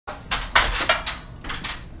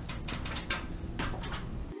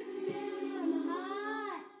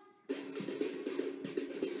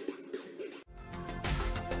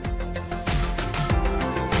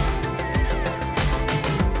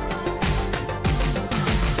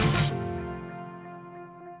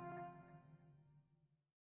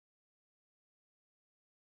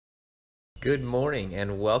Good morning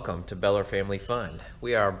and welcome to Beller Family Fun.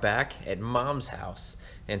 We are back at Mom's house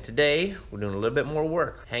and today we're doing a little bit more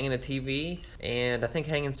work. Hanging a TV and I think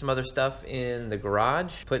hanging some other stuff in the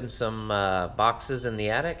garage, putting some boxes in the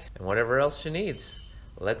attic and whatever else she needs.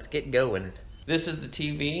 Let's get going. This is the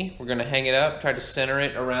TV. We're gonna hang it up, try to center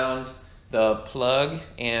it around the plug,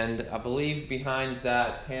 and I believe behind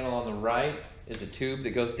that panel on the right is a tube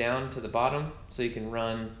that goes down to the bottom so you can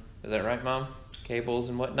run, is that right, Mom? Cables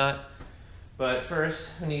and whatnot. But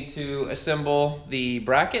first, we need to assemble the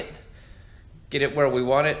bracket, get it where we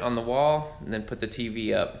want it on the wall, and then put the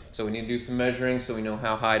TV up. So we need to do some measuring so we know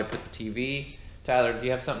how high to put the TV. Tyler, do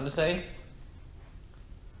you have something to say?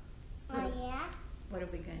 Oh, yeah? What are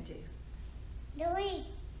we going to do? Are we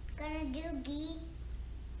gonna do Gee?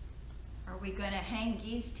 Are we going to hang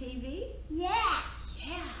Gee's TV? Yeah!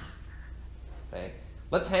 Yeah. Okay.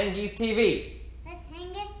 Let's hang Gee's TV. Let's hang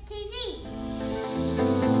this TV.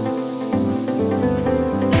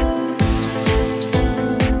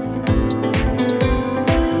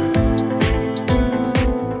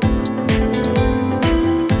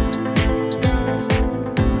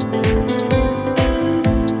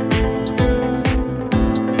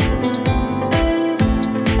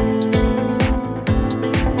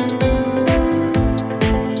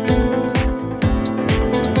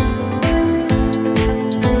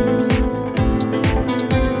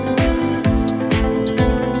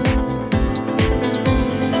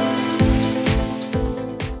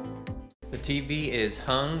 TV is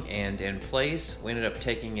hung and in place. We ended up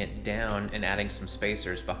taking it down and adding some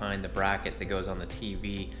spacers behind the bracket that goes on the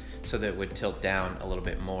TV so that it would tilt down a little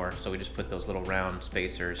bit more. So we just put those little round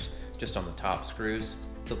spacers just on the top screws,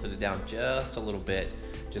 tilted it down just a little bit,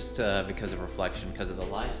 just because of reflection, because of the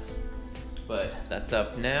lights. But that's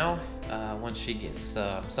up now. Once she gets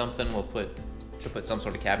something, she'll put some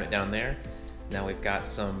sort of cabinet down there. Now we've got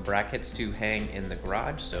some brackets to hang in the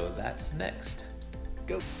garage, so that's next.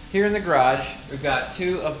 Go. Here in the garage, we've got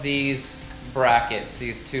two of these brackets,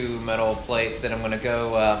 these two metal plates that I'm going to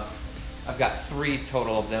go, I've got 3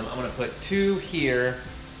 total of them. I'm going to put 2 here,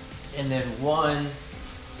 and then 1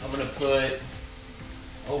 I'm going to put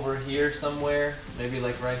over here somewhere, maybe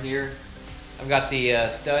like right here. I've got the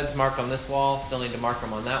studs marked on this wall, still need to mark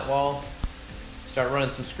them on that wall. Start running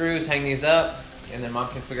some screws, hang these up, and then Mom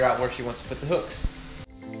can figure out where she wants to put the hooks.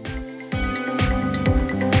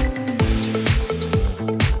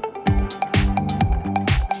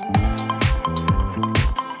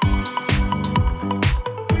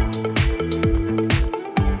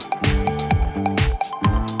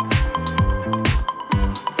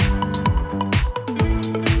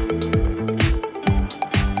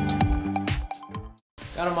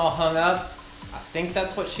 Got them all hung up. I think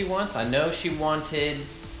that's what she wants. I know she wanted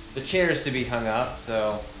the chairs to be hung up,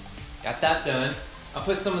 so got that done. I'll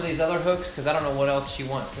put some of these other hooks because I don't know what else she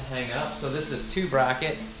wants to hang up. So this is 2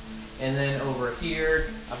 brackets, and then over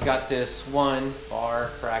here I've got this 1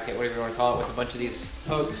 bar bracket, whatever you want to call it, with a bunch of these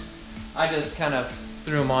hooks. I just kind of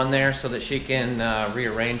threw them on there so that she can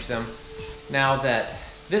rearrange them. Now that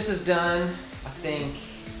this is done, I think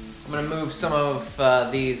I'm gonna move some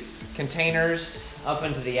of these containers up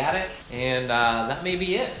into the attic, and that may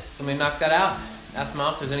be it. So let me knock that out, ask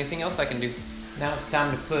Mom if there's anything else I can do. Now it's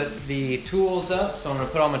time to put the tools up, so I'm gonna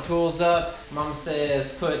put all my tools up. Mom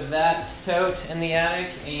says put that tote in the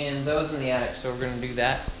attic and those in the attic, so we're gonna do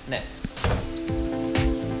that next.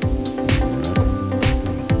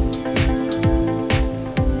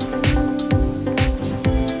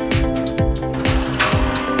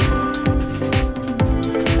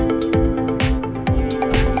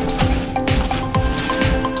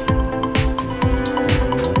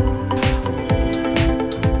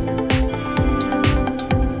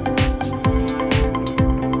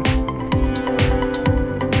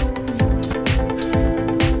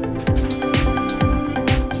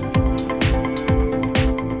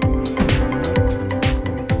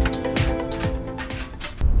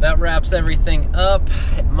 That wraps everything up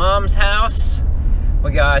at Mom's house.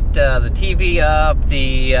 We got the TV up,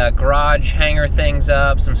 the garage hanger things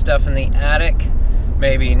up, some stuff in the attic.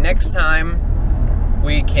 Maybe next time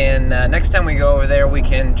we can, next time we go over there, we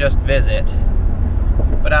can just visit.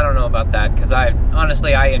 But I don't know about that because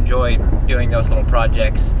honestly, I enjoy doing those little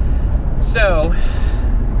projects. So,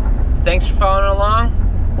 thanks for following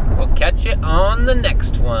along. We'll catch you on the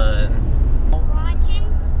next one. Watching.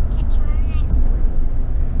 Catch you on the next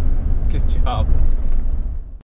one. Good job.